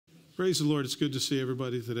Praise the Lord. It's good to see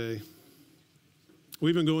everybody today.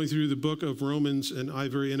 We've been going through the book of Romans, and I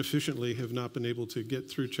very inefficiently have not been able to get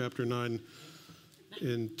through chapter 9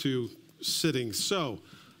 in 2 sittings. So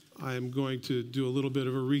I'm going to do a little bit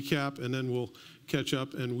of a recap, and then we'll catch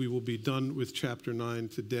up, and we will be done with chapter 9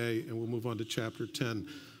 today, and we'll move on to chapter 10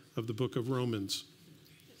 of the book of Romans.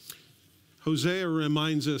 Hosea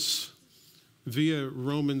reminds us via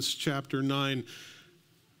Romans chapter 9,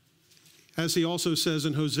 as he also says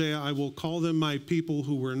in Hosea, I will call them my people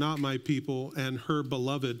who were not my people, and her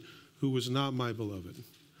beloved who was not my beloved.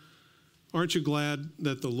 Aren't you glad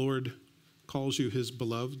that the Lord calls you his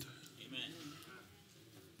beloved? Amen.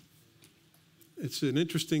 It's an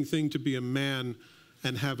interesting thing to be a man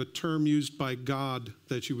and have a term used by God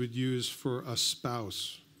that you would use for a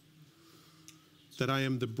spouse, that I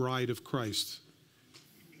am the bride of Christ.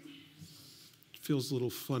 It feels a little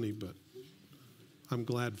funny, but I'm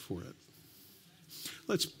glad for it.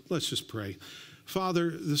 Let's just pray.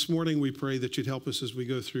 Father, this morning we pray that you'd help us as we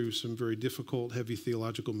go through some very difficult, heavy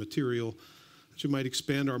theological material, that you might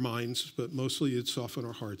expand our minds, but mostly you'd soften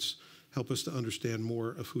our hearts. Help us to understand more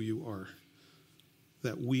of who you are,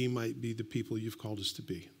 that we might be the people you've called us to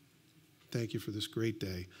be. Thank you for this great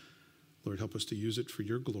day. Lord, help us to use it for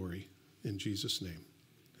your glory. In Jesus' name,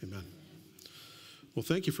 amen. Well,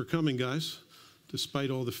 thank you for coming, guys, despite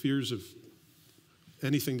all the fears of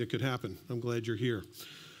anything that could happen. I'm glad you're here.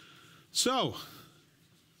 So,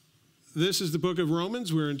 this is the book of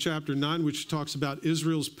Romans. We're in chapter 9, which talks about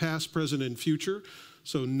Israel's past, present, and future.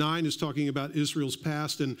 So 9 is talking about Israel's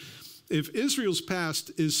past. And if Israel's past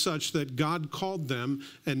is such that God called them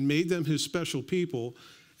and made them his special people,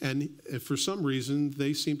 and if for some reason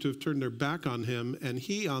they seem to have turned their back on him and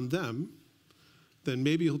he on them, then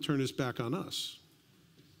maybe he'll turn his back on us.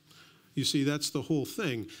 You see, that's the whole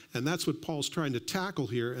thing. And that's what Paul's trying to tackle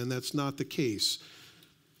here, and that's not the case.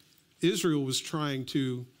 Israel was trying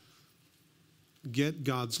to get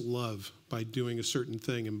God's love by doing a certain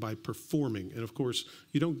thing and by performing. And of course,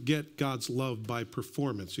 you don't get God's love by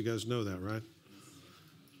performance. You guys know that, right?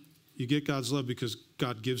 You get God's love because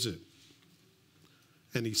God gives it.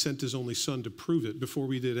 And he sent his only son to prove it before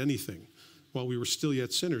we did anything. While we were still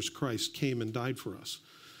yet sinners, Christ came and died for us.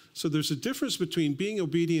 So there's a difference between being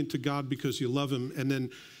obedient to God because you love him and then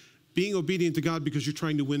being obedient to God because you're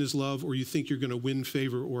trying to win his love, or you think you're going to win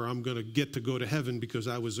favor, or I'm going to get to go to heaven because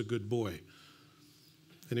I was a good boy.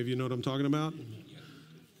 Any of you know what I'm talking about?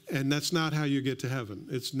 And that's not how you get to heaven.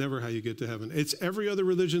 It's never how you get to heaven. It's every other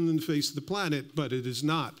religion on the face of the planet, but it is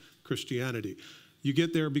not Christianity. You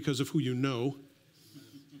get there because of who you know,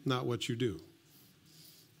 not what you do.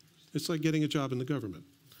 It's like getting a job in the government.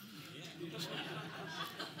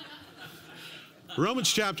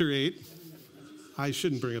 Romans chapter 8. I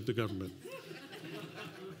shouldn't bring up the government.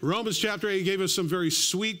 Romans chapter 8 gave us some very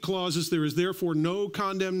sweet clauses. There is therefore no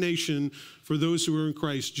condemnation for those who are in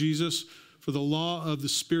Christ Jesus, for the law of the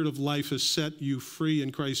Spirit of life has set you free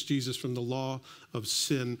in Christ Jesus from the law of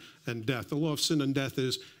sin and death. The law of sin and death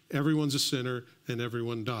is everyone's a sinner and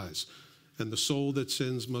everyone dies. And the soul that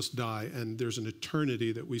sins must die, and there's an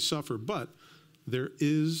eternity that we suffer. But there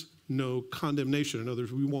is no condemnation. In other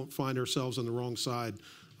words, we won't find ourselves on the wrong side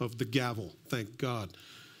of the gavel, thank God.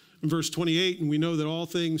 In verse 28, and we know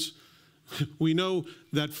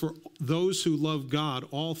that for those who love God,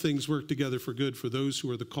 all things work together for good for those who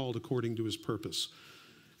are the called according to his purpose.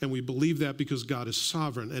 And we believe that because God is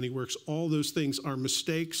sovereign and he works all those things, our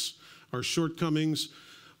mistakes, our shortcomings,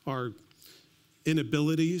 our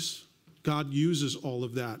inabilities. God uses all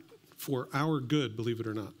of that for our good, believe it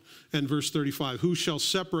or not. And verse 35, who shall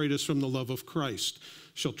separate us from the love of Christ?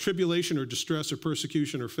 Shall tribulation or distress or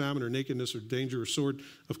persecution or famine or nakedness or danger or sword?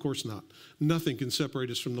 Of course not. Nothing can separate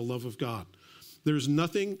us from the love of God. There is no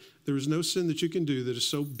sin that you can do that is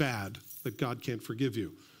so bad that God can't forgive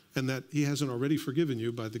you, and that he hasn't already forgiven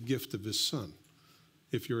you by the gift of his son,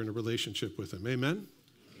 if you're in a relationship with him. Amen?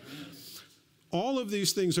 Amen. All of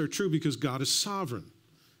these things are true because God is sovereign.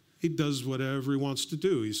 He does whatever he wants to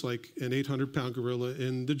do. He's like an 800-pound gorilla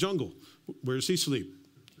in the jungle. Where does he sleep?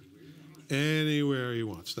 Anywhere he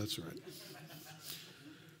wants. That's right.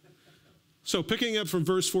 So picking up from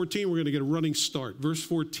verse 14, we're going to get a running start. Verse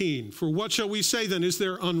 14, for what shall we say then? Is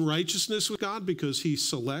there unrighteousness with God because he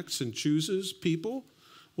selects and chooses people?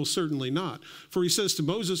 Well, certainly not. For he says to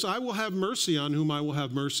Moses, I will have mercy on whom I will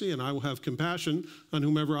have mercy, and I will have compassion on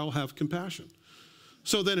whomever I will have compassion.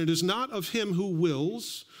 So then it is not of him who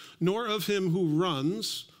wills, nor of him who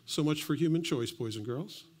runs, so much for human choice, boys and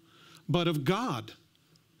girls, but of God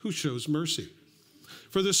who shows mercy.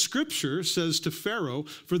 For the scripture says to Pharaoh,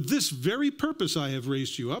 for this very purpose I have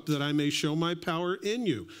raised you up, that I may show my power in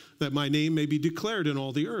you, that my name may be declared in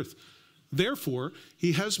all the earth. Therefore,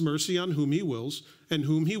 he has mercy on whom he wills, and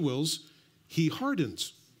whom he wills, he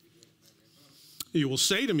hardens. You will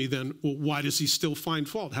say to me then, well, why does he still find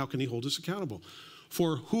fault? How can he hold us accountable?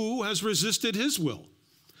 For who has resisted his will?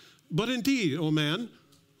 But indeed, O man,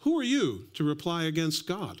 who are you to reply against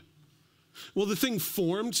God? Will the thing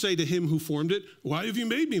formed say to him who formed it, why have you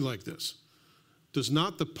made me like this? Does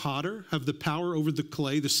not the potter have the power over the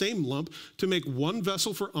clay, the same lump, to make one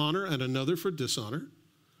vessel for honor and another for dishonor?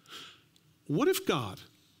 What if God,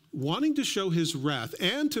 wanting to show his wrath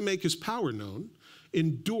and to make his power known,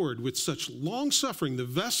 endured with such long suffering the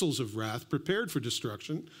vessels of wrath prepared for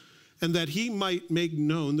destruction, and that he might make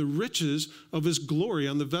known the riches of his glory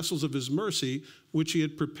on the vessels of his mercy, which he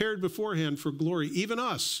had prepared beforehand for glory, even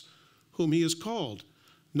us, whom he has called,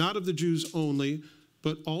 not of the Jews only,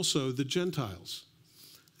 but also the Gentiles.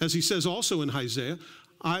 As he says also in Hosea,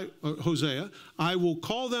 I will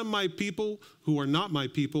call them my people who are not my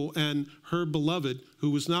people, and her beloved who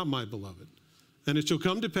was not my beloved. And it shall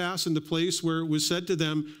come to pass in the place where it was said to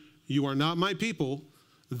them, you are not my people,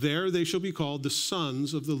 there they shall be called the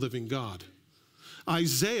sons of the living God.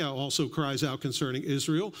 Isaiah also cries out concerning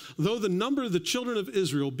Israel, though the number of the children of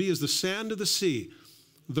Israel be as the sand of the sea,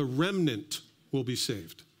 the remnant will be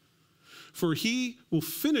saved. For he will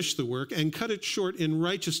finish the work and cut it short in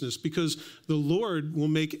righteousness, because the Lord will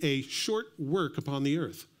make a short work upon the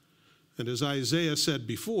earth. And as Isaiah said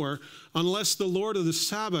before, unless the Lord of the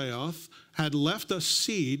Sabaoth had left us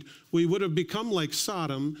seed, we would have become like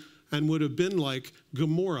Sodom and would have been like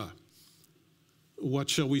Gomorrah. What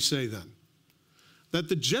shall we say then? That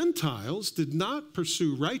the Gentiles did not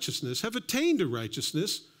pursue righteousness, have attained to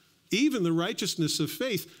righteousness, even the righteousness of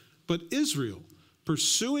faith, but Israel,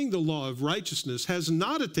 pursuing the law of righteousness, has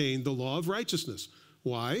not attained the law of righteousness.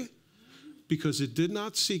 Why? Because it did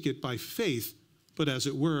not seek it by faith, but as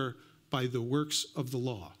it were, by the works of the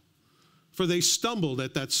law. For they stumbled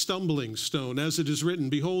at that stumbling stone, as it is written,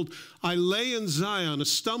 behold, I lay in Zion a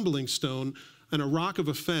stumbling stone and a rock of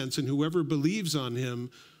offense, and whoever believes on him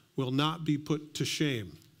will not be put to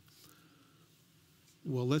shame.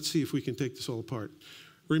 Well, let's see if we can take this all apart.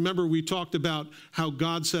 Remember, we talked about how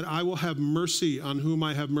God said, I will have mercy on whom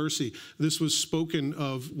I have mercy. This was spoken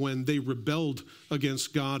of when they rebelled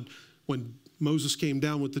against God, when Moses came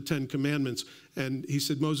down with the 10 Commandments, and he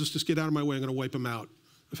said, Moses, just get out of my way. I'm going to wipe them out.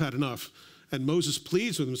 I've had enough. And Moses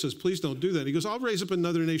pleads with him and says, please don't do that. He goes, I'll raise up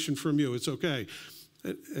another nation from you. It's okay.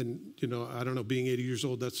 And you know, I don't know, being 80 years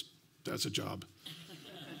old, that's a job.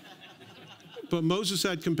 But Moses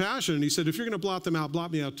had compassion, and he said, if you're going to blot them out,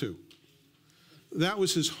 blot me out too. That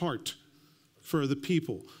was his heart for the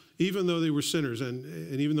people, even though they were sinners, and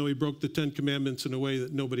even though he broke the 10 Commandments in a way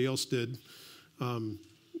that nobody else did.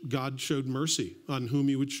 God showed mercy on whom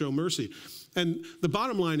he would show mercy. And the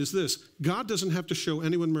bottom line is this: God doesn't have to show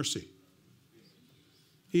anyone mercy.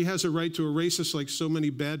 He has a right to erase us like so many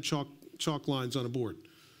bad chalk lines on a board.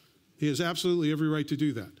 He has absolutely every right to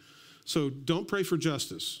do that. So don't pray for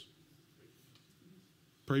justice.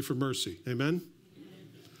 Pray for mercy. Amen?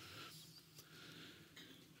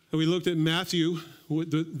 And we looked at Matthew,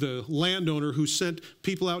 the landowner who sent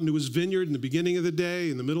people out into his vineyard in the beginning of the day,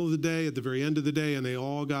 in the middle of the day, at the very end of the day, and they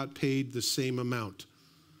all got paid the same amount.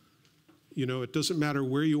 You know, it doesn't matter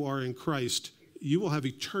where you are in Christ, you will have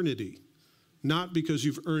eternity, not because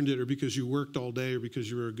you've earned it or because you worked all day or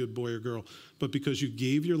because you were a good boy or girl, but because you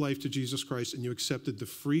gave your life to Jesus Christ and you accepted the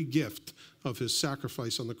free gift of his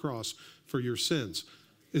sacrifice on the cross for your sins.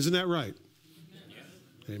 Isn't that right?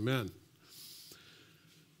 Yes. Amen.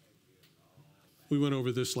 We went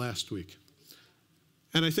over this last week.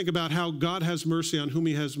 And I think about how God has mercy on whom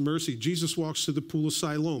he has mercy. Jesus walks to the pool of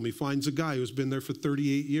Siloam. He finds a guy who's been there for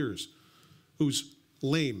 38 years, who's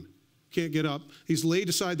lame, can't get up. He's laid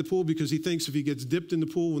aside the pool because he thinks if he gets dipped in the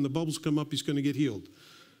pool, when the bubbles come up, he's going to get healed.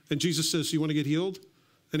 And Jesus says, you want to get healed?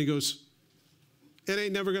 And he goes, it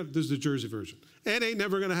ain't never going to, this is the Jersey version. It ain't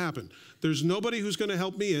never going to happen. There's nobody who's going to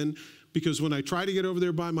help me in, because when I try to get over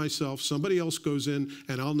there by myself, somebody else goes in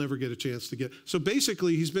and I'll never get a chance to get. So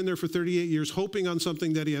basically, he's been there for 38 years hoping on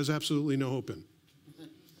something that he has absolutely no hope in.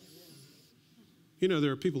 You know,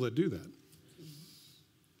 there are people that do that.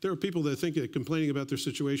 There are people that think that complaining about their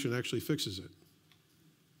situation actually fixes it.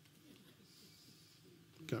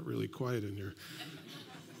 Got really quiet in here.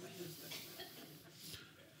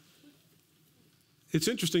 It's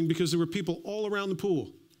interesting because there were people all around the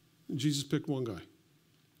pool, and Jesus picked one guy.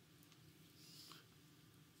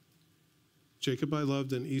 Jacob I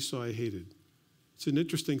loved and Esau I hated. It's an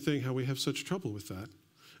interesting thing how we have such trouble with that.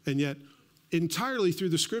 And yet, entirely through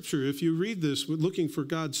the scripture. If you read this looking for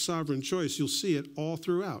God's sovereign choice, you'll see it all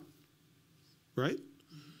throughout. Right?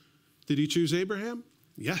 Did he choose Abraham?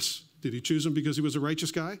 Yes. Did he choose him because he was a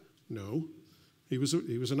righteous guy? No. He was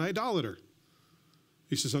an idolater.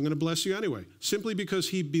 He says, I'm going to bless you anyway. Simply because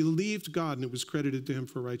he believed God and it was credited to him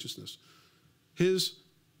for righteousness. His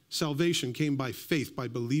salvation came by faith, by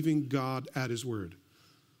believing God at his word.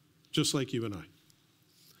 Just like you and I.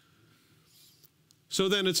 So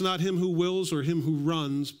then it's not him who wills or him who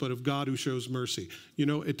runs, but of God who shows mercy. You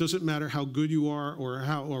know, it doesn't matter how good you are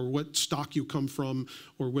or what stock you come from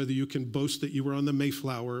or whether you can boast that you were on the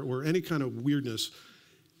Mayflower or any kind of weirdness.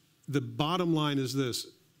 The bottom line is this: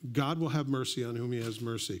 God will have mercy on whom he has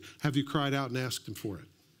mercy. Have you cried out and asked him for it?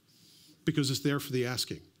 Because it's there for the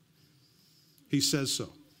asking. He says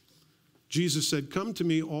so. Jesus said, come to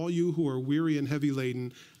me, all you who are weary and heavy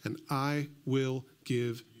laden, and I will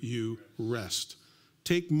give you rest.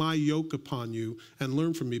 Take my yoke upon you and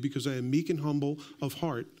learn from me, because I am meek and humble of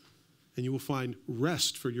heart, and you will find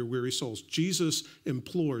rest for your weary souls. Jesus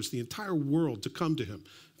implores the entire world to come to him.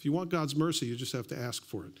 If you want God's mercy, you just have to ask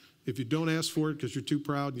for it. If you don't ask for it because you're too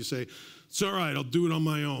proud and you say, it's all right, I'll do it on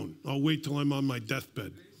my own. I'll wait till I'm on my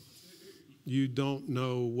deathbed. You don't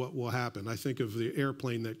know what will happen. I think of the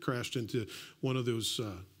airplane that crashed into one of those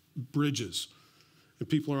bridges. And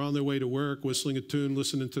people are on their way to work, whistling a tune,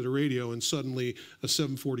 listening to the radio, and suddenly a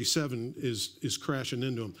 747 is crashing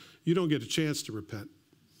into them. You don't get a chance to repent.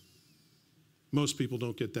 Most people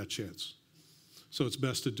don't get that chance. So it's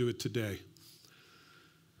best to do it today.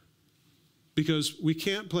 Because we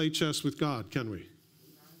can't play chess with God, can we?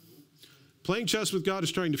 Playing chess with God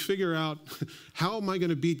is trying to figure out, how am I going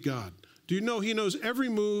to beat God? Do you know he knows every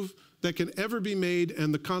move that can ever be made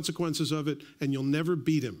and the consequences of it, and you'll never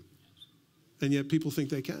beat him? And yet people think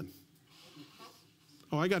they can.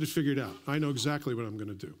 Oh, I got it figured out. I know exactly what I'm going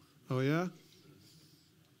to do. Oh, yeah?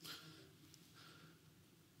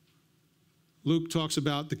 Luke talks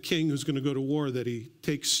about the king who's going to go to war, that he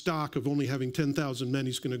takes stock of only having 10,000 men.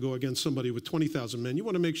 He's going to go against somebody with 20,000 men. You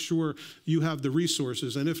want to make sure you have the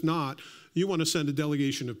resources, and if not, you want to send a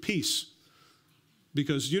delegation of peace,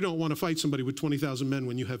 because you don't want to fight somebody with 20,000 men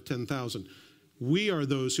when you have 10,000. We are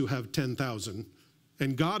those who have 10,000,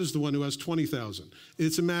 and God is the one who has 20,000.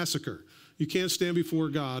 It's a massacre. You can't stand before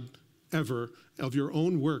God ever of your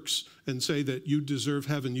own works and say that you deserve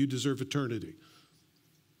heaven, you deserve eternity.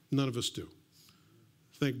 None of us do.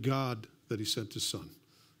 Thank God that he sent his son.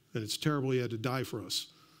 And it's terrible he had to die for us,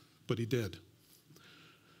 but he did.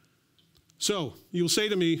 So you'll say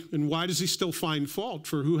to me, and why does he still find fault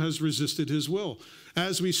for who has resisted his will?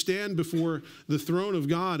 As we stand before the throne of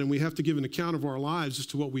God and we have to give an account of our lives as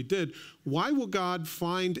to what we did, why will God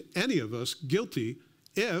find any of us guilty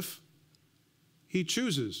if he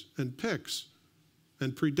chooses and picks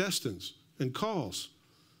and predestines and calls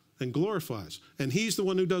and glorifies, and he's the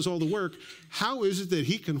one who does all the work? How is it that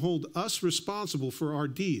he can hold us responsible for our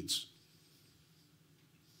deeds?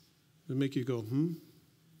 Does it make you go,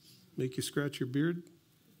 Make you scratch your beard?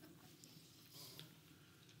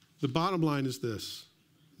 The bottom line is this: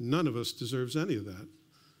 none of us deserves any of that.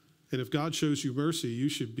 And if God shows you mercy, you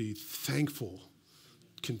should be thankful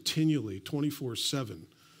continually, 24/7,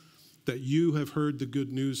 that you have heard the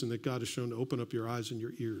good news and that God has shown to open up your eyes and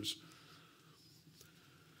your ears.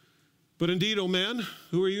 But indeed, O man,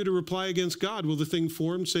 who are you to reply against God? Will the thing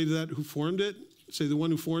formed say to that who formed it? Say the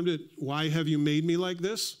one who formed it, why have you made me like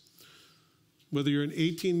this? Whether you're an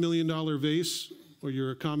 $18 million vase or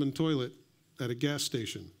you're a common toilet at a gas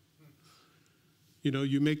station. You know,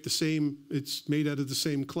 you make the same, it's made out of the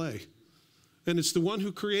same clay. And it's the one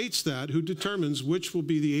who creates that who determines which will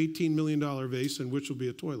be the $18 million vase and which will be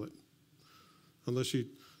a toilet. Unless you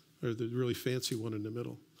are the really fancy one in the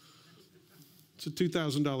middle. It's a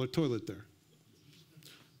 $2,000 toilet there.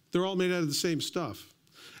 They're all made out of the same stuff.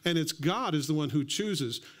 And it's God is the one who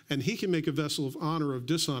chooses, and he can make a vessel of honor or of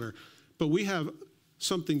dishonor. But we have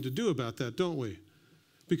something to do about that, don't we?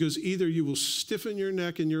 Because either you will stiffen your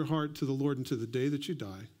neck and your heart to the Lord until the day that you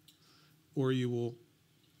die, or you will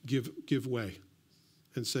give way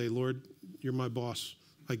and say, Lord, you're my boss.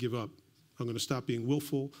 I give up. I'm going to stop being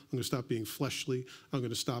willful. I'm going to stop being fleshly. I'm going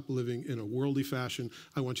to stop living in a worldly fashion.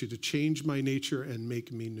 I want you to change my nature and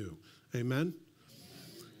make me new. Amen?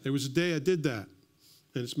 There was a day I did that,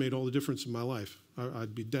 and it's made all the difference in my life.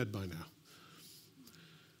 I'd be dead by now.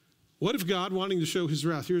 What if God, wanting to show his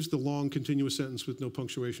wrath, here's the long continuous sentence with no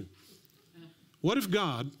punctuation. What if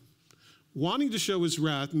God, wanting to show his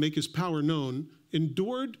wrath and make his power known,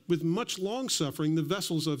 endured with much long suffering the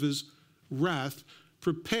vessels of his wrath,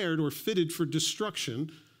 prepared or fitted for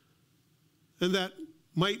destruction, and that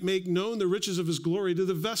might make known the riches of his glory to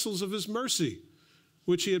the vessels of his mercy,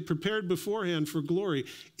 which he had prepared beforehand for glory,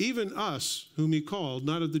 even us, whom he called,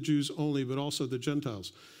 not of the Jews only, but also the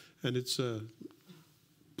Gentiles. And it's,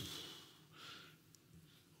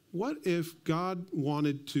 what if God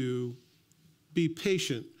wanted to be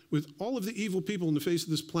patient with all of the evil people on the face of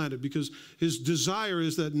this planet, because his desire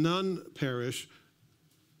is that none perish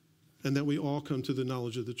and that we all come to the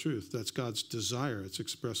knowledge of the truth? That's God's desire. It's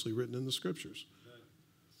expressly written in the scriptures.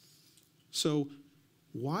 So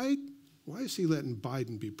why is he letting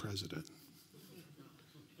Biden be president?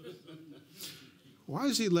 Why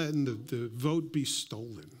is he letting the vote be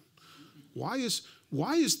stolen? Why is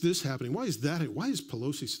this happening? Why is that? Why is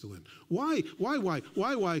Pelosi still in? Why?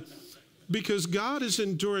 Because God is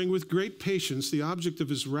enduring with great patience the object of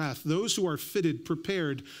his wrath, those who are fitted,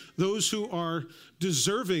 prepared, those who are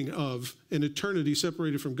deserving of an eternity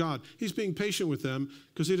separated from God. He's being patient with them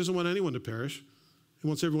because he doesn't want anyone to perish. He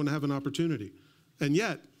wants everyone to have an opportunity. And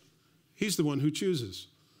yet, he's the one who chooses.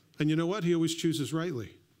 And you know what? He always chooses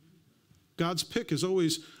rightly. God's pick is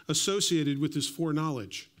always associated with his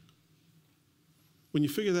foreknowledge. When you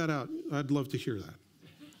figure that out, I'd love to hear that.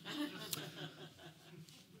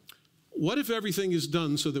 What if everything is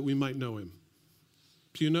done so that we might know him?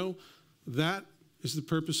 Do you know that is the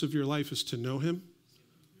purpose of your life, is to know him?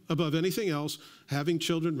 Above anything else, having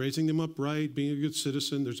children, raising them up right, being a good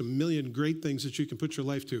citizen. There's a million great things that you can put your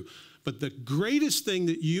life to. But the greatest thing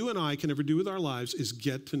that you and I can ever do with our lives is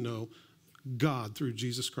get to know God through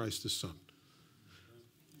Jesus Christ, his son.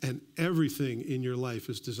 And everything in your life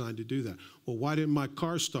is designed to do that. Well, why didn't my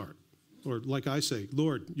car start? Or like I say,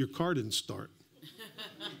 Lord, your car didn't start.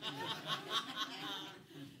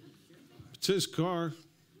 It's his car.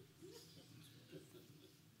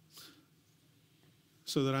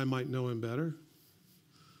 So that I might know him better.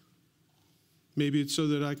 Maybe it's so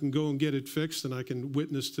that I can go and get it fixed and I can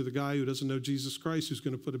witness to the guy who doesn't know Jesus Christ who's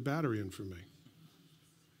going to put a battery in for me.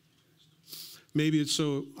 Maybe it's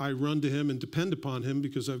so I run to him and depend upon him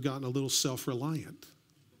because I've gotten a little self-reliant.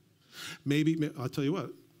 Maybe, I'll tell you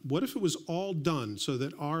what if it was all done so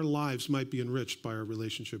that our lives might be enriched by our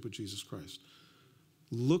relationship with Jesus Christ?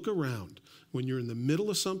 Look around. When you're in the middle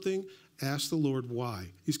of something, ask the Lord why.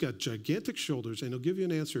 He's got gigantic shoulders, and he'll give you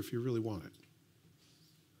an answer if you really want it.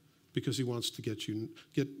 Because he wants to get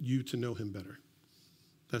you to know him better.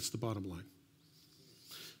 That's the bottom line.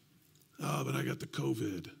 Oh, but I got the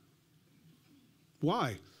COVID.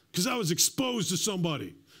 Why? Because I was exposed to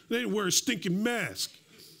somebody. They didn't wear a stinking mask.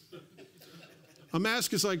 A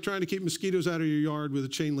mask is like trying to keep mosquitoes out of your yard with a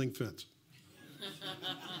chain link fence.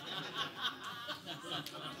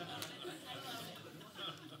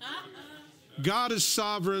 God is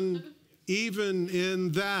sovereign even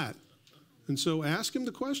in that. And so ask him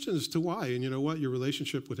the question as to why. And you know what? Your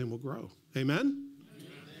relationship with him will grow. Amen?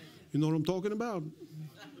 Amen. You know what I'm talking about?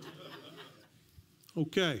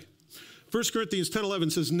 Okay. 1 Corinthians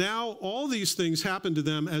 10:11 says, now all these things happen to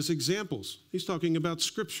them as examples. He's talking about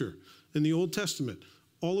Scripture in the Old Testament.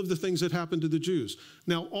 All of the things that happened to the Jews.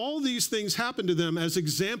 Now all these things happened to them as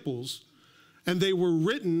examples, and they were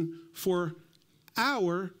written for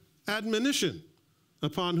our admonition,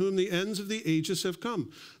 upon whom the ends of the ages have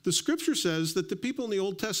come. The scripture says that the people in the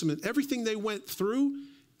Old Testament, everything they went through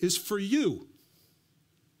is for you.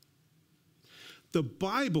 The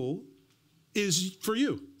Bible is for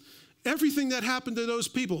you. Everything that happened to those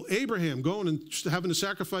people, Abraham going and having to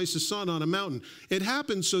sacrifice his son on a mountain, it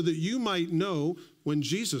happened so that you might know when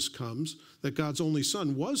Jesus comes that God's only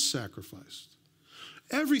son was sacrificed.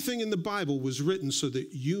 Everything in the Bible was written so that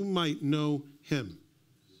you might know him.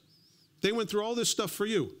 They went through all this stuff for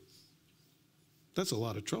you. That's a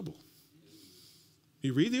lot of trouble.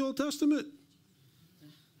 You read the Old Testament?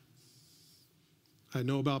 I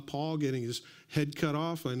know about Paul getting his head cut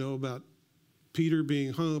off. I know about Peter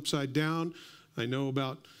being hung upside down. I know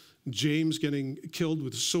about James getting killed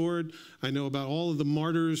with a sword. I know about all of the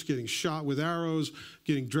martyrs getting shot with arrows,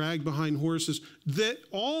 getting dragged behind horses. That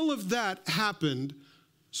all of that happened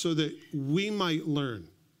so that we might learn.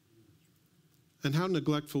 And how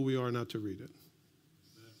neglectful we are not to read it.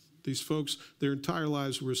 These folks, their entire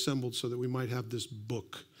lives were assembled so that we might have this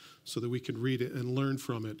book, so that we could read it and learn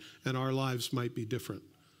from it, and our lives might be different.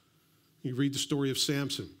 You read the story of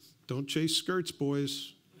Samson. Don't chase skirts,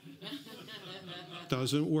 boys.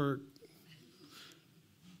 Doesn't work.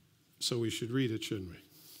 So we should read it, shouldn't we?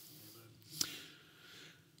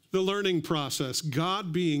 The learning process,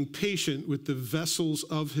 God being patient with the vessels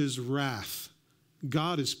of his wrath.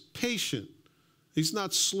 God is patient. He's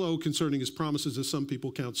not slow concerning his promises, as some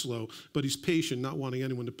people count slow, but he's patient, not wanting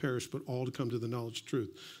anyone to perish, but all to come to the knowledge of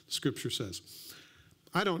truth, the scripture says.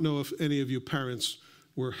 I don't know if any of you parents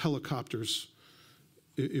were helicopters,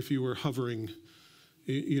 if you were hovering,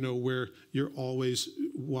 where you're always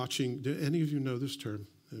watching. Do any of you know this term?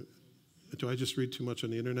 Do I just read too much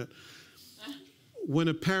on the internet? When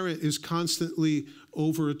a parent is constantly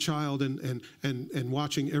over a child and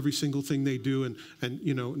watching every single thing they do,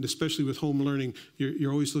 and especially with home learning,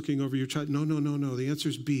 you're always looking over your child. No. The answer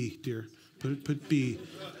is B, dear. Put B.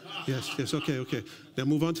 Yes. Okay. Now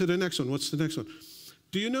move on to the next one. What's the next one?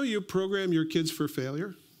 Do you know you program your kids for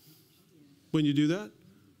failure when you do that?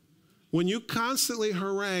 When you constantly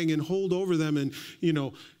harangue and hold over them and,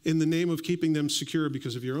 in the name of keeping them secure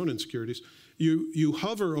because of your own insecurities, you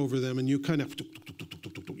hover over them and you kind of,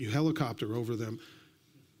 you helicopter over them,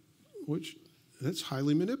 that's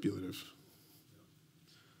highly manipulative.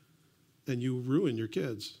 And you ruin your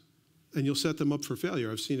kids. And you'll set them up for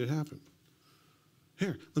failure. I've seen it happen.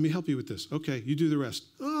 Here, let me help you with this. Okay, you do the rest.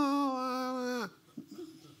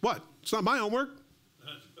 What? It's not my homework.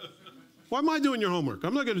 Why am I doing your homework?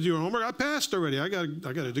 I'm not going to do your homework. I passed already. I got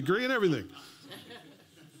a degree and everything.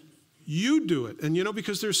 You do it. And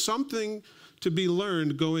because there's something to be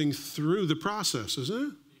learned going through the process, isn't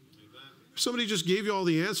it? If somebody just gave you all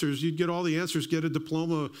the answers, you'd get all the answers, get a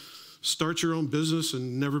diploma, start your own business,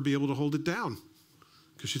 and never be able to hold it down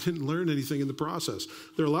because you didn't learn anything in the process.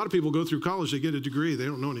 There are a lot of people who go through college, they get a degree, they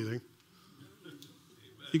don't know anything.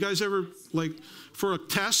 You guys ever, for a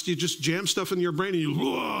test, you just jam stuff in your brain and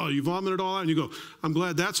you vomit it all out and you go, I'm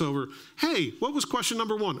glad that's over. Hey, what was question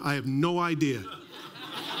number 1? I have no idea.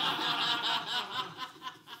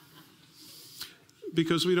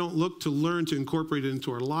 Because we don't look to learn to incorporate it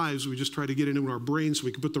into our lives. We just try to get it into our brains so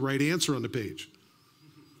we can put the right answer on the page.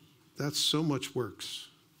 That's so much works.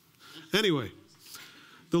 Anyway,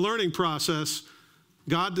 the learning process,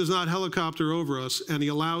 God does not helicopter over us, and he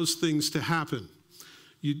allows things to happen.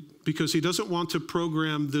 Because he doesn't want to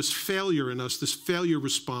program this failure in us, this failure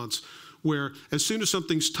response, where as soon as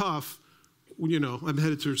something's tough, I'm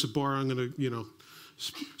headed towards the bar, I'm going to,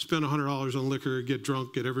 spend $100 on liquor, get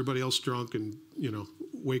drunk, get everybody else drunk, and,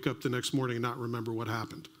 wake up the next morning and not remember what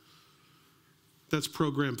happened. That's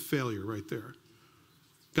programmed failure right there.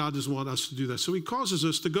 God doesn't want us to do that. So he causes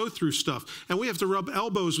us to go through stuff. And we have to rub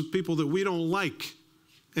elbows with people that we don't like.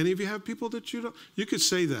 Any of you have people that you don't? You could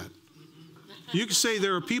say that. You could say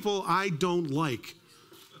there are people I don't like.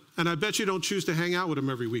 And I bet you don't choose to hang out with them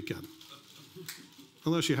every weekend.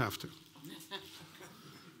 Unless you have to.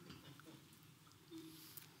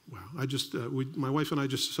 Wow. My wife and I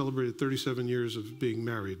just celebrated 37 years of being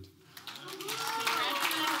married.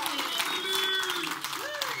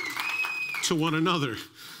 To one another.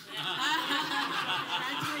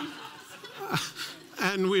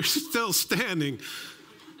 And we're still standing.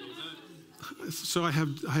 So I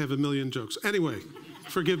have a million jokes. Anyway,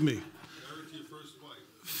 forgive me.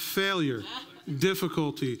 Failure,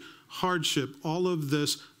 difficulty, hardship, all of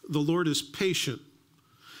this, the Lord is patient.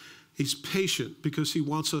 He's patient because he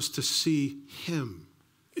wants us to see him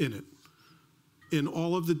in it, in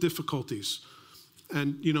all of the difficulties.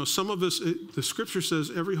 And, some of us, the scripture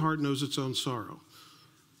says every heart knows its own sorrow.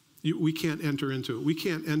 We can't enter into it. We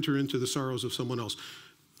can't enter into the sorrows of someone else.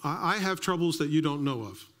 I have troubles that you don't know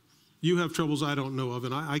of. You have troubles I don't know of,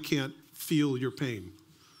 and I can't feel your pain.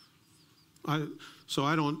 So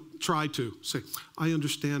I don't try to say, I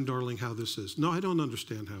understand, darling, how this is. No, I don't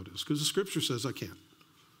understand how it is, because the scripture says I can't.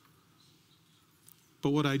 But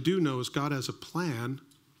what I do know is God has a plan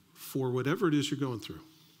for whatever it is you're going through.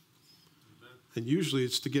 And usually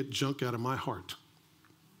it's to get junk out of my heart.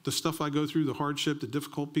 The stuff I go through, the hardship, the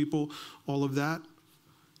difficult people, all of that,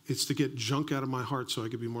 it's to get junk out of my heart so I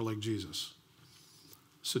can be more like Jesus.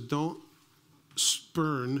 So don't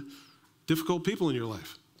spurn difficult people in your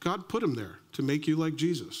life. God put them there to make you like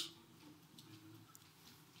Jesus.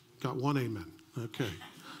 Got one amen. Okay.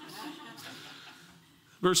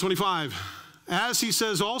 Verse 25. As he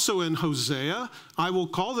says also in Hosea, I will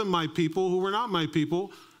call them my people who were not my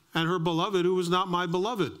people, and her beloved who was not my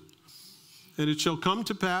beloved. And it shall come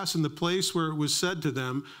to pass in the place where it was said to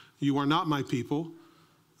them, you are not my people,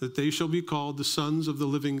 that they shall be called the sons of the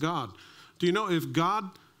living God. Do you know if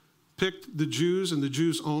God picked the Jews and the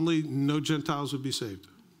Jews only, no Gentiles would be saved?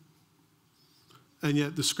 And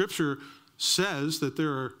yet the scripture says that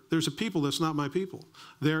there's a people that's not my people.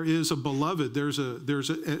 There is a beloved, there's a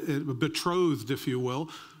betrothed, if you will,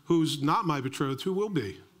 who's not my betrothed, who will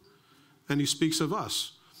be. And he speaks of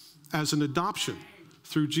us as an adoption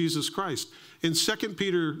through Jesus Christ. In 2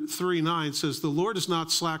 Peter 3:9 says, the Lord is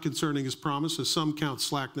not slack concerning his promise, as some count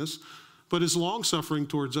slackness, but is long-suffering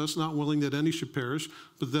towards us, not willing that any should perish,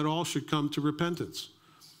 but that all should come to repentance.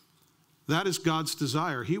 That is God's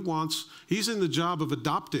desire. He's in the job of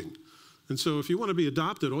adopting. And so if you want to be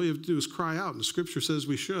adopted, all you have to do is cry out, and the scripture says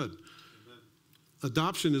we should.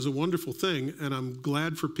 Adoption is a wonderful thing, and I'm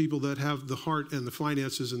glad for people that have the heart and the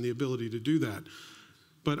finances and the ability to do that.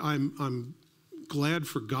 But I'm glad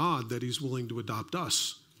for God that he's willing to adopt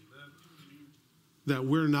us. That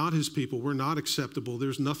we're not his people. We're not acceptable.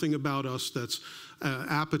 There's nothing about us that's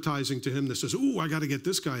appetizing to him that says, ooh, I got to get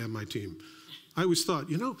this guy on my team. I always thought,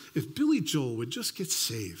 if Billy Joel would just get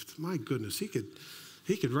saved, my goodness, he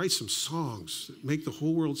could write some songs, make the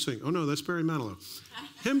whole world sing. Oh, no, that's Barry Manilow.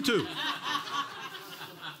 Him too.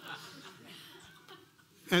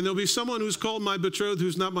 And there'll be someone who's called my betrothed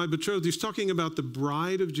who's not my betrothed. He's talking about the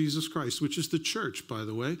bride of Jesus Christ, which is the church, by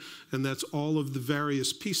the way. And that's all of the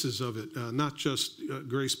various pieces of it, not just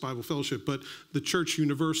Grace Bible Fellowship, but the church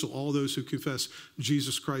universal, all those who confess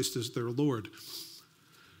Jesus Christ as their Lord.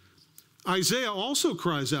 Isaiah also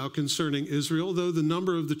cries out concerning Israel, though the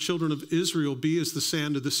number of the children of Israel be as the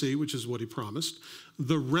sand of the sea, which is what he promised,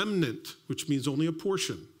 the remnant, which means only a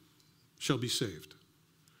portion, shall be saved.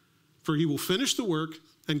 For he will finish the work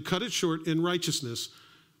and cut it short in righteousness,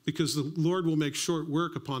 because the Lord will make short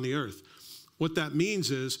work upon the earth. What that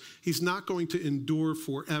means is he's not going to endure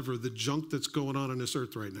forever the junk that's going on this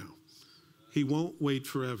earth right now. He won't wait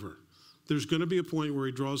forever. There's going to be a point where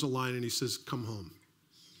he draws a line and he says, come home.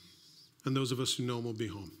 And those of us who know him will be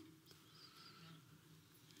home.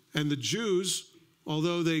 And the Jews,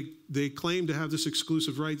 although they claim to have this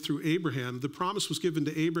exclusive right through Abraham, the promise was given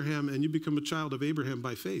to Abraham, and you become a child of Abraham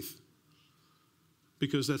by faith.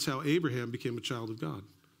 Because that's how Abraham became a child of God.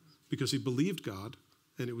 Because he believed God,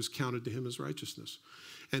 and it was counted to him as righteousness.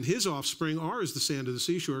 And his offspring are as the sand of the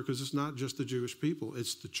seashore, because it's not just the Jewish people,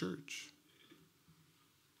 it's the church.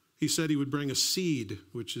 He said he would bring a seed,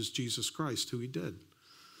 which is Jesus Christ, who he did.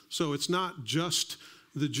 So it's not just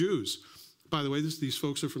the Jews. By the way, these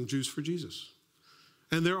folks are from Jews for Jesus.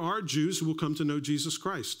 And there are Jews who will come to know Jesus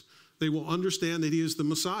Christ. They will understand that he is the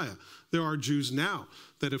Messiah. There are Jews now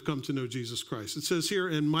that have come to know Jesus Christ. It says here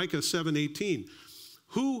in Micah 7:18,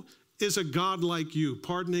 who is a God like you,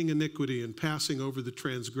 pardoning iniquity and passing over the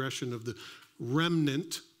transgression of the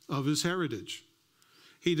remnant of his heritage?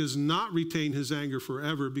 He does not retain his anger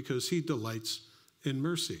forever, because he delights in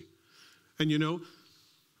mercy. And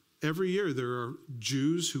every year there are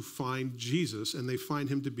Jews who find Jesus, and they find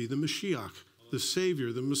him to be the Mashiach, the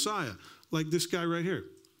Savior, the Messiah, like this guy right here.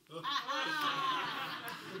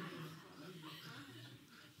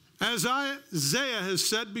 As Isaiah has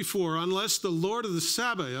said before, unless the Lord of the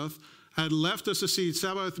Sabaoth had left us a seed.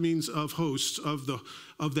 Sabaoth means of hosts, of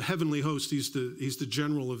the heavenly host. He's the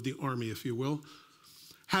general of the army, if you will.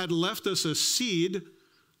 Had left us a seed,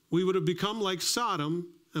 we would have become like Sodom,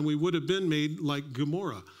 and we would have been made like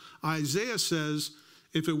Gomorrah. Isaiah says,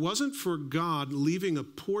 if it wasn't for God leaving a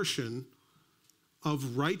portion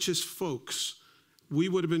of righteous folks, we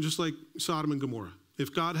would have been just like Sodom and Gomorrah.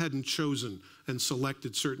 If God hadn't chosen and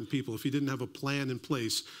selected certain people, if he didn't have a plan in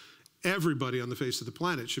place, everybody on the face of the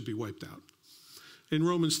planet should be wiped out. In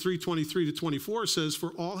Romans 3:23-24 says,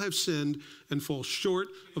 for all have sinned and fall short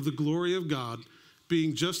of the glory of God,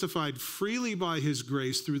 being justified freely by his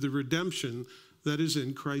grace through the redemption that is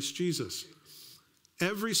in Christ Jesus.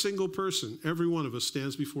 Every single person, every one of us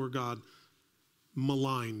stands before God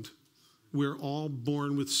maligned. We're all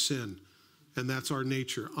born with sin. And that's our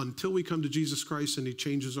nature. Until we come to Jesus Christ and he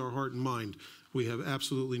changes our heart and mind, we have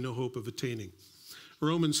absolutely no hope of attaining.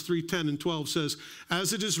 Romans 3:10-12 says,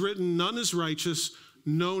 as it is written, none is righteous,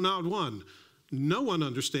 no, not one. No one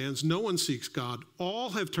understands, no one seeks God. All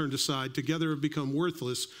have turned aside, together have become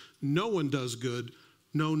worthless. No one does good,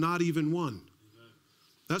 no, not even one. Amen.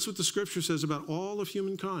 That's what the scripture says about all of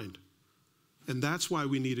humankind. And that's why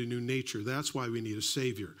we need a new nature. That's why we need a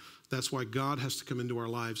Savior. That's why God has to come into our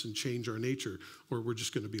lives and change our nature, or we're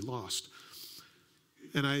just going to be lost.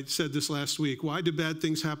 And I said this last week, why do bad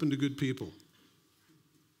things happen to good people?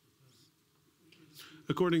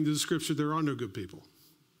 According to the scripture, there are no good people.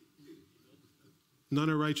 None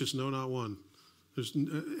are righteous, no, not one.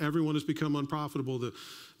 Everyone has become unprofitable. The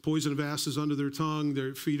poison of asps is under their tongue.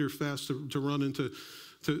 Their feet are fast to run into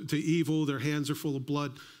evil. Their hands are full of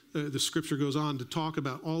blood. The scripture goes on to talk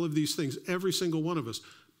about all of these things, every single one of us.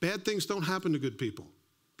 Bad things don't happen to good people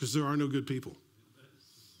because there are no good people.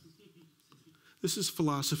 This is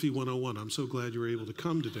Philosophy 101. I'm so glad you were able to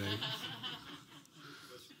come today.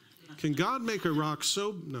 Can God make a rock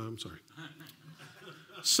so... No, I'm sorry.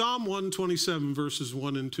 Psalm 127, verses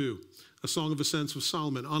 1 and 2. A song of ascents of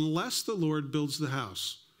Solomon. Unless the Lord builds the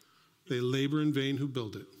house, they labor in vain who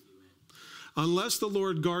build it. Unless the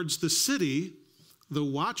Lord guards the city, the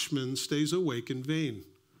watchman stays awake in vain.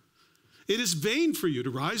 It is vain for you to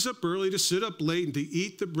rise up early, to sit up late, and to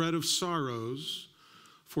eat the bread of sorrows,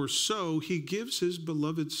 for so he gives his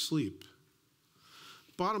beloved sleep.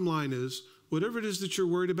 Bottom line is, whatever it is that you're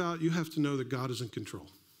worried about, you have to know that God is in control.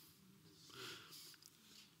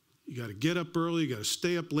 You got to get up early, you got to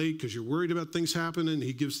stay up late because you're worried about things happening.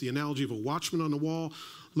 He gives the analogy of a watchman on the wall,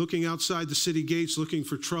 looking outside the city gates, looking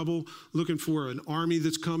for trouble, looking for an army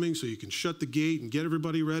that's coming so you can shut the gate and get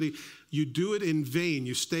everybody ready. You do it in vain.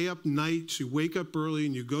 You stay up nights, you wake up early,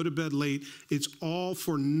 and you go to bed late. It's all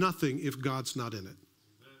for nothing if God's not in it.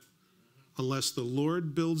 Unless the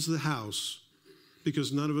Lord builds the house,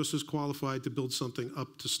 because none of us is qualified to build something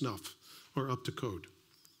up to snuff or up to code.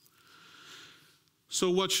 So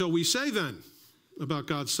what shall we say then about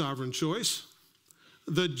God's sovereign choice?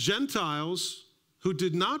 The Gentiles who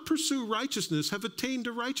did not pursue righteousness have attained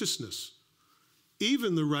to righteousness,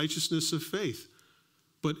 even the righteousness of faith.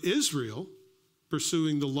 But Israel,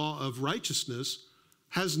 pursuing the law of righteousness,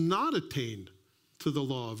 has not attained to the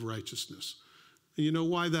law of righteousness. And you know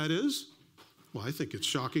why that is? Well, I think it's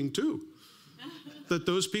shocking too. That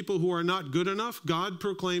those people who are not good enough, God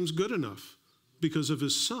proclaims good enough because of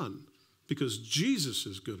his Son, because Jesus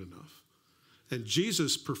is good enough. And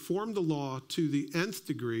Jesus performed the law to the nth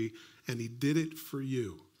degree, and he did it for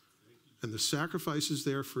you. And the sacrifice is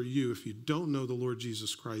there for you. If you don't know the Lord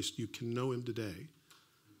Jesus Christ, you can know him today.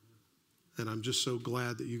 And I'm just so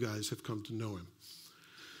glad that you guys have come to know him.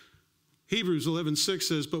 Hebrews 11:6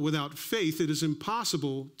 says, but without faith it is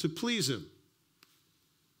impossible to please him.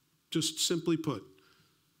 Just simply put,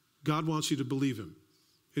 God wants you to believe him.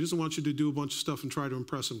 He doesn't want you to do a bunch of stuff and try to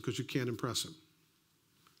impress him because you can't impress him.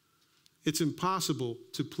 It's impossible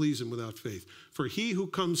to please him without faith. For he who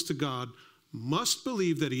comes to God must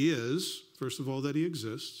believe that he is, first of all, that he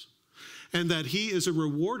exists, and that he is a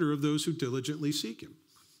rewarder of those who diligently seek him.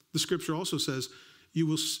 The scripture also says, you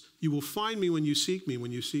will find me when you seek me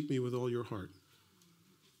with all your heart.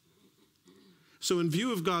 So in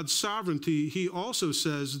view of God's sovereignty, he also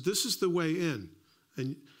says, this is the way in,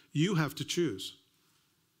 and you have to choose,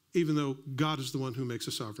 even though God is the one who makes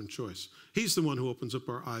a sovereign choice. He's the one who opens up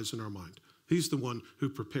our eyes and our mind. He's the one who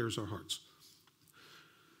prepares our hearts.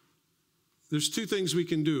 There's two things we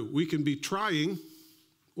can do. We can be trying,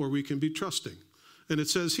 or we can be trusting. And it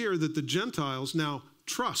says here that the Gentiles now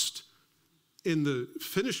trust in the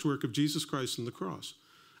finished work of Jesus Christ on the cross,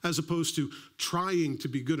 as opposed to trying to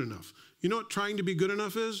be good enough. You know what trying to be good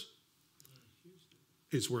enough is?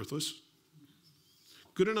 It's worthless.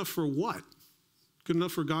 Good enough for what? Good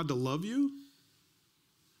enough for God to love you?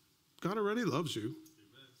 God already loves you.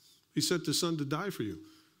 He sent his Son to die for you.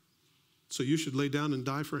 So you should lay down and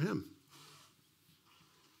die for him.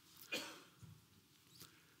 It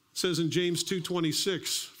says in James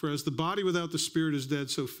 2:26, for as the body without the spirit is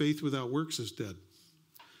dead, so faith without works is dead.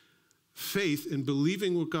 Faith in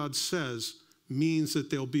believing what God says means that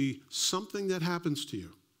there'll be something that happens to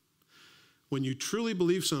you. When you truly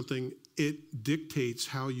believe something, it dictates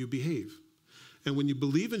how you behave. And when you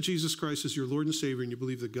believe in Jesus Christ as your Lord and Savior, and you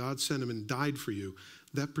believe that God sent him and died for you,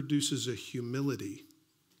 that produces a humility.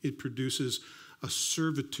 It produces a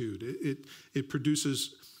servitude. It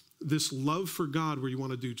produces this love for God where you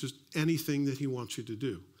want to do just anything that he wants you to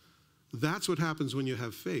do. That's what happens when you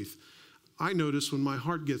have faith. I notice when my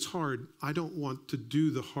heart gets hard, I don't want to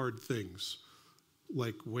do the hard things,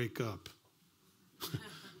 like wake up.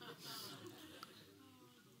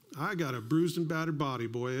 I got a bruised and battered body,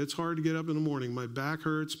 boy. It's hard to get up in the morning. My back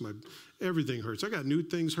hurts. Everything hurts. I got new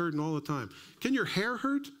things hurting all the time. Can your hair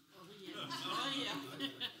hurt? Oh, yeah. Oh, yeah.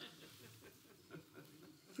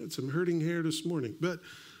 I had some hurting hair this morning. But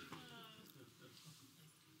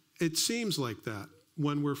it seems like that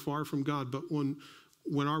when we're far from God. But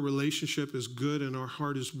when our relationship is good and our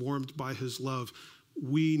heart is warmed by his love,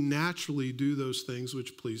 we naturally do those things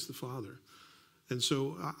which please the Father. And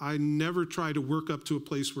so I never try to work up to a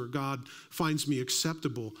place where God finds me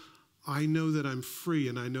acceptable. I know that I'm free,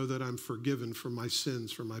 and I know that I'm forgiven for my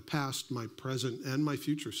sins, for my past, my present, and my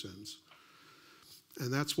future sins.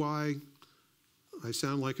 And that's why I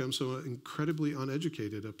sound like I'm so incredibly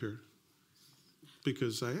uneducated up here,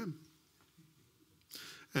 because I am.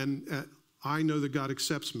 And I know that God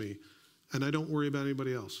accepts me, and I don't worry about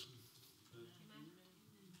anybody else.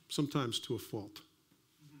 Sometimes to a fault,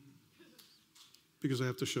 because I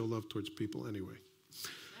have to show love towards people anyway.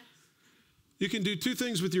 You can do two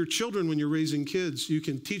things with your children when you're raising kids. You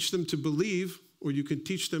can teach them to believe, or you can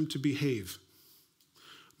teach them to behave.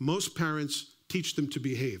 Most parents teach them to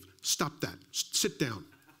behave. Stop that. Sit down.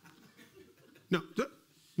 No,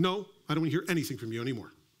 I don't want to hear anything from you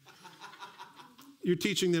anymore. You're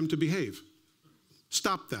teaching them to behave.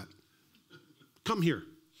 Stop that. Come here.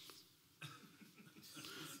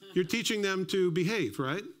 You're teaching them to behave,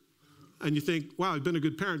 right? And you think, wow, I've been a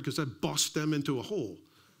good parent because I bossed them into a hole.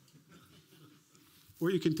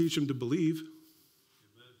 Or you can teach them to believe.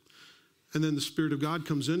 And then the Spirit of God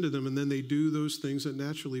comes into them, and then they do those things that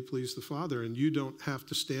naturally please the Father, and you don't have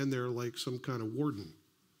to stand there like some kind of warden.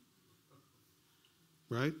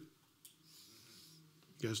 Right?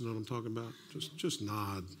 You guys know what I'm talking about? Just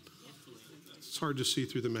nod. It's hard to see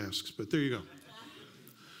through the masks, but there you go.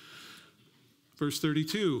 Verse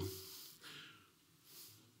 32.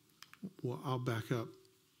 Well, I'll back up.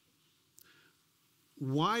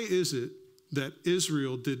 Why is it that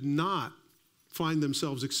Israel did not find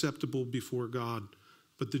themselves acceptable before God,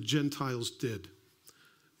 but the Gentiles did?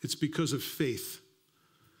 It's because of faith.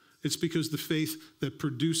 It's because the faith that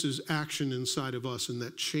produces action inside of us and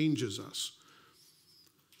that changes us.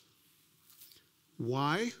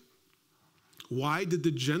 Why? Why did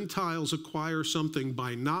the Gentiles acquire something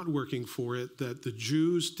by not working for it that the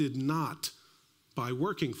Jews did not by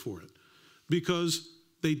working for it? Because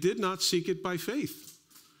they did not seek it by faith,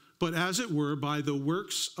 but as it were by the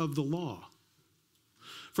works of the law.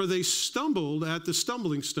 For they stumbled at the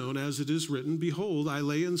stumbling stone, as it is written, behold, I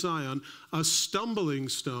lay in Zion a stumbling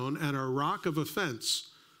stone and a rock of offense,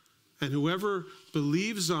 and whoever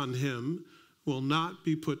believes on him will not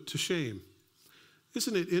be put to shame.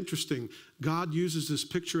 Isn't it interesting? God uses this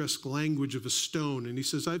picturesque language of a stone, and he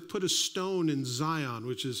says, I've put a stone in Zion,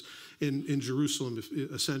 which is in Jerusalem,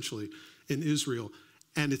 essentially, in Israel,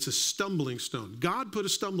 and it's a stumbling stone. God put a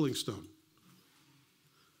stumbling stone.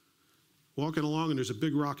 Walking along, and there's a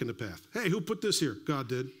big rock in the path. Hey, who put this here? God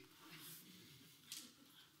did.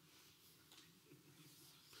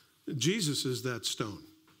 Jesus is that stone.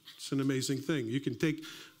 It's an amazing thing. You can take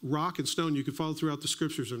rock and stone, you can follow throughout the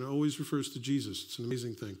scriptures, and it always refers to Jesus. It's an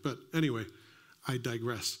amazing thing. But anyway, I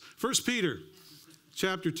digress. 1 Peter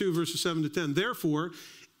chapter 2, verses 7 to 10. Therefore,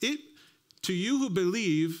 to you who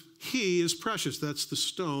believe, he is precious. That's the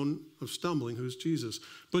stone of stumbling, who's Jesus.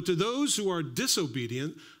 But to those who are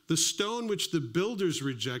disobedient, the stone which the builders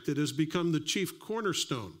rejected has become the chief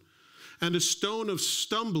cornerstone, and a stone of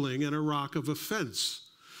stumbling and a rock of offense.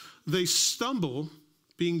 They stumble,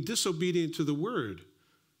 being disobedient to the word,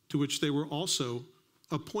 to which they were also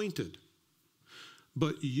appointed.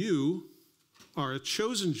 But you are a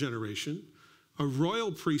chosen generation, a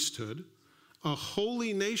royal priesthood, a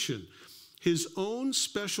holy nation, his own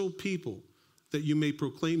special people, that you may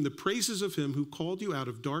proclaim the praises of him who called you out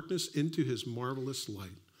of darkness into his marvelous light,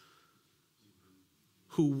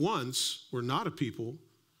 who once were not a people,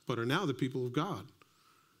 but are now the people of God,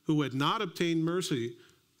 who had not obtained mercy,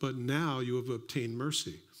 but now you have obtained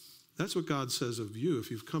mercy. That's what God says of you if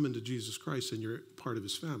you've come into Jesus Christ and you're part of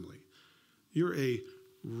his family. You're a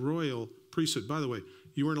royal priesthood. By the way,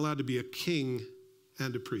 you weren't allowed to be a king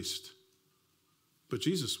and a priest, but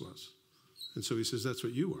Jesus was. And so he says that's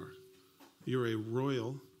what you are. You're a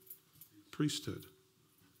royal priesthood,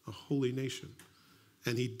 a holy nation.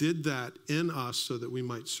 And he did that in us so that we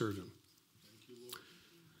might serve him. Thank you, Lord.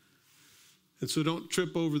 And so don't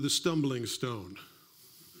trip over the stumbling stone.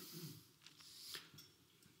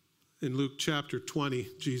 In Luke chapter 20,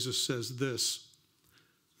 Jesus says this,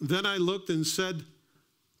 then I looked at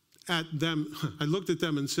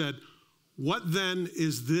them and said, what then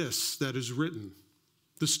is this that is written?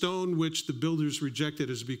 The stone which the builders rejected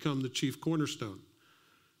has become the chief cornerstone.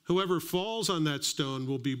 Whoever falls on that stone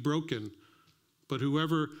will be broken, but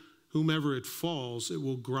whomever it falls, it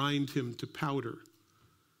will grind him to powder.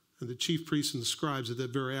 And the chief priests and the scribes at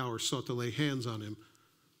that very hour sought to lay hands on him,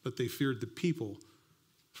 but they feared the people,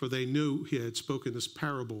 for they knew he had spoken this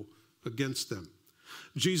parable against them.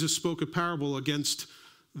 Jesus spoke a parable against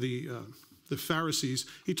the Pharisees.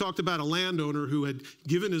 He talked about a landowner who had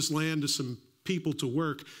given his land to some people to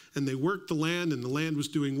work, and they worked the land, and the land was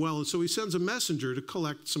doing well. And so he sends a messenger to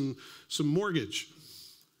collect some mortgage.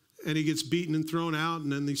 And he gets beaten and thrown out,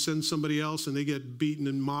 and then he sends somebody else, and they get beaten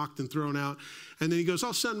and mocked and thrown out. And then he goes,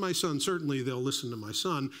 I'll send my son. Certainly they'll listen to my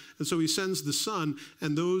son. And so he sends the son,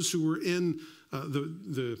 and those who were in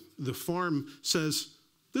the farm says,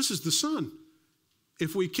 this is the son.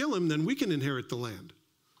 If we kill him, then we can inherit the land.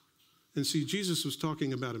 And see, Jesus was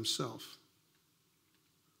talking about himself.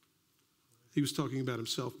 He was talking about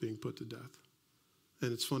himself being put to death.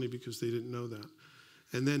 And it's funny because they didn't know that.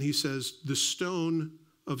 And then he says, the stone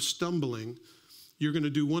of stumbling, you're going to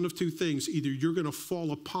do one of two things. Either you're going to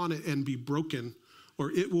fall upon it and be broken,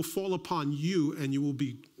 or it will fall upon you and you will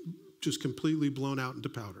be just completely blown out into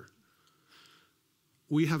powder.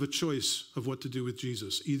 We have a choice of what to do with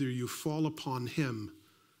Jesus. Either you fall upon him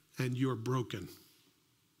and you're broken,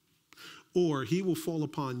 or he will fall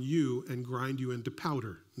upon you and grind you into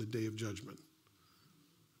powder in the day of judgment.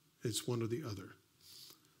 It's one or the other.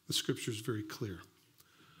 The scripture is very clear.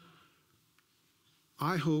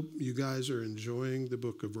 I hope you guys are enjoying the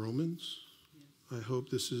book of Romans. I hope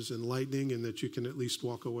this is enlightening and that you can at least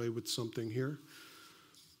walk away with something here.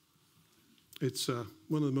 It's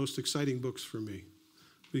one of the most exciting books for me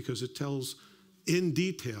because it tells in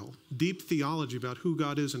detail deep theology about who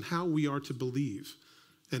God is and how we are to believe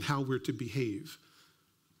and how we're to behave.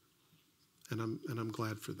 And I'm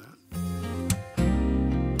glad for that.